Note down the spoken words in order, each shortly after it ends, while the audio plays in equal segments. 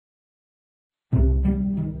So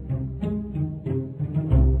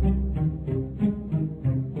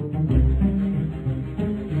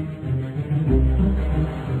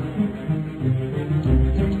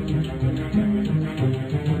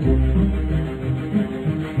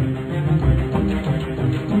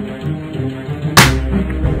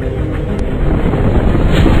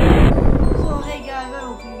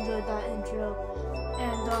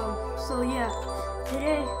yeah,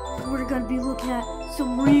 today we're gonna be looking at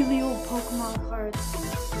some really old Pokemon cards.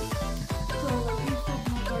 So like these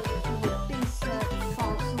Pokemon cards are from like base set,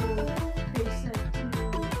 fossil, base set 2,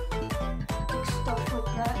 like stuff like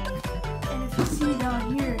that. And if you see down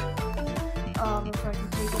here, if I can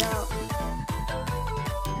take it out,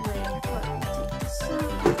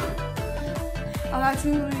 I'm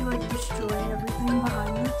actually really like destroying everything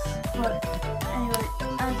behind me. But anyway,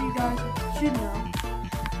 as you guys should know,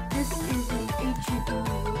 this is an ancient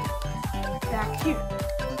Mew back here.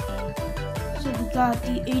 So we got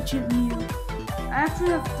the ancient Mew. I actually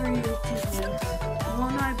have 3 ancient Mews.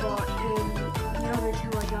 One I bought and the other 2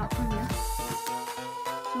 I got from you.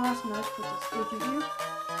 So that's nice for this ancient Mew.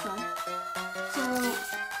 Sorry. So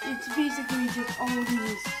it's basically just all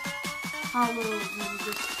these hollows and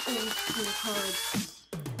just old school cards.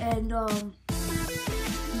 And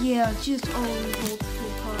yeah, just all these old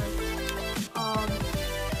school cards.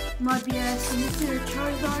 Might be asking, is there a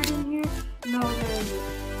Charizard in here? No, there isn't.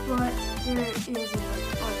 But there is a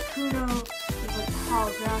Articuno, there's like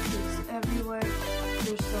holographics everywhere.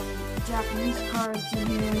 There's some Japanese cards in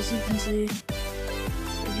here, as you can see. If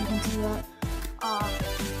you can see that.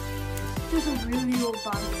 There's a really old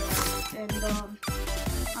binder, and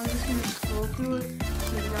I'm just gonna scroll through it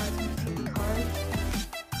so you guys can see the cards.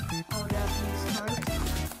 All Japanese cards.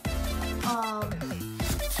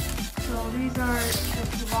 So these are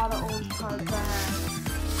just a lot of old cards I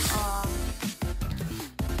have.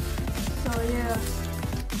 So yeah,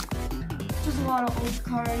 just a lot of old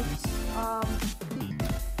cards.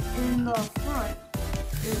 In the front,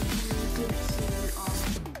 if you can see,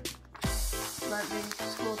 let me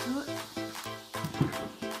scroll through it.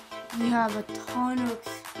 We have a ton of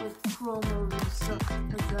like promos and stuff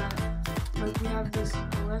like that. Like we have this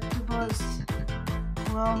Electabuzz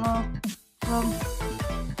promo from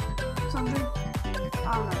something, I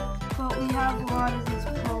don't know, but we have a lot of these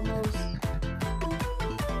promos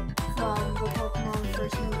from the Pokemon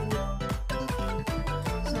first movie.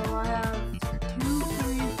 So I have 2,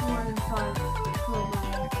 3, 4, and 5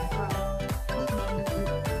 promos from Pokemon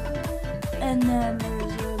movie. And then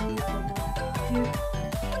there's a new promo here.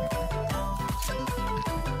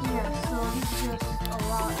 Yeah, so it's just a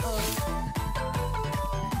lot of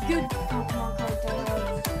good Pokemon cards I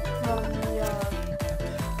have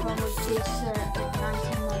from the base set, like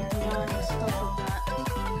 1999 and stuff like that.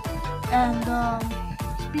 And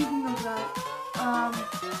speaking of that,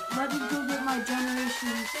 let me go get my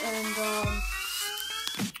generations, and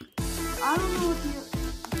I don't know what the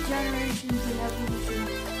generations and evolution,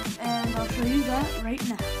 and I'll show you that right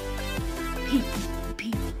now.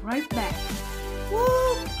 Peep, right back.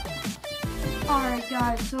 Woo! Alright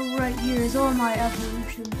guys, so right here is all my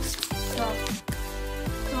evolution stuff.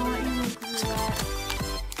 So I'll let you look through that.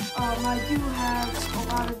 I do have a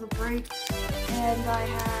lot of the breaks, and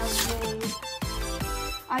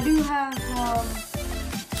I do have the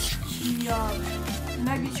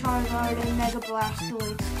Mega Charizard and Mega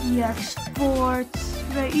Blastoise EX Sports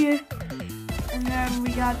right here. And then we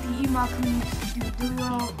got the Imakuni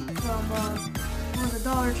Duo from one of the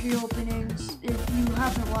Dollar Tree openings. If you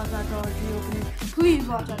haven't watched that Dollar Tree opening, please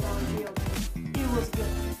watch that Dollar Tree opening. It was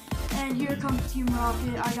good. And here comes Team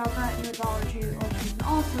Rocket. I got that in the Dollar Tree opening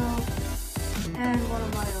also. And one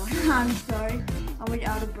of my own. I'm sorry. I'm like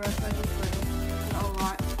out of breath. I just read a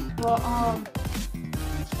lot. But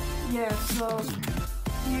yeah, so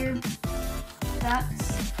here,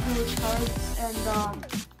 that's those cards. And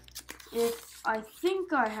if I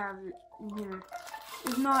think I have it in here.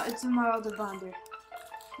 If not, it's in my other binder.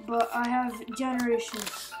 But I have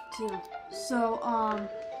generations too. So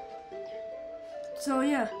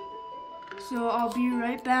yeah. So I'll be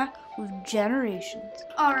right back with generations.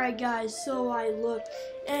 Alright guys, so I looked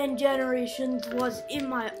and generations was in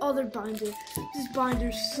my other binder. This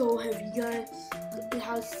binder's so heavy, guys. It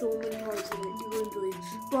has so many cards in it, you wouldn't believe.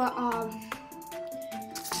 But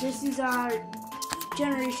this is our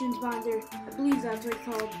generations binder. I believe that's what it's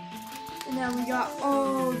called. And then we got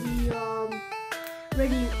all the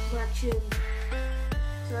Radiant collection.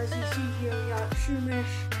 So as you see here, we got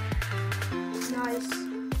Shroomish. It's nice.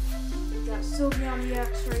 We got Sylveon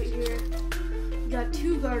EX right here. We got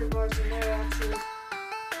 2 Gardevoirs in there actually.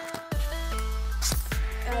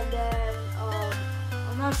 And then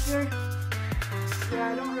I'm not sure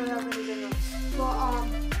Yeah, I don't really have anything else. But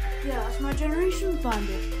yeah, that's my Generation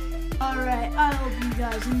Finder. Alright, I hope you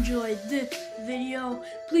guys enjoyed this video.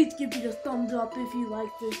 Please give it a thumbs up if you like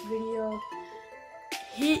this video.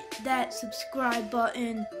 Hit that subscribe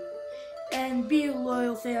button and be a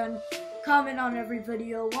loyal fan. Comment on every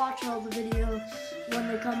video, watch all the videos when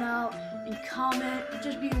they come out, and comment.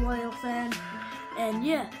 Just be a loyal fan. And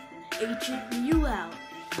yeah, HitMew out.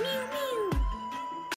 Mew mew.